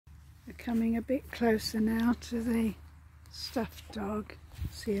We're coming a bit closer now to the stuffed dog.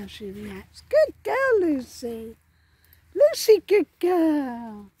 See how she reacts. Good girl, Lucy. Lucy, good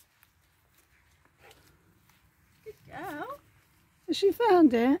girl. Good girl. Has she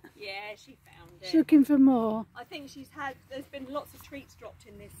found it? Yeah, she found it. She's looking for more. I think there's been lots of treats dropped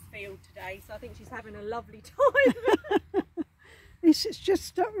in this field today, so I think she's having a lovely time. At least it's just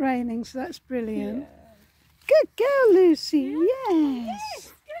stopped raining, so that's brilliant. Yeah. Good girl, Lucy. Yeah. Yes. Yes,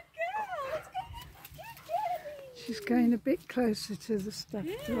 good girl. Let's go. Good girl. She's going a bit closer to the stuffed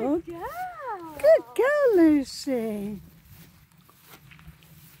Good dog. girl. Good girl, Lucy.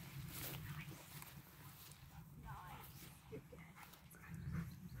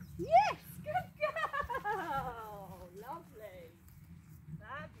 Yes, good girl. Lovely.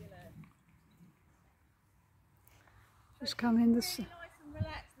 Fabulous. Just come in the Really sun. nice and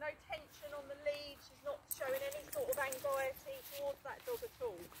relaxed. No tension on the lead. She's not showing any sort of anxiety towards that dog at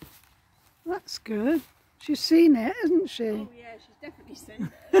all. That's good. She's seen it, hasn't she? Oh yeah, she's definitely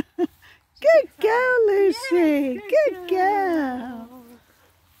seen it. Good girl, Lucy. Yes, good girl.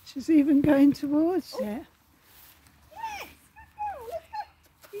 She's even going towards it. Yes, good girl. Let's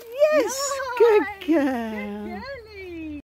go. Yes, Nice. good girl. Good girl,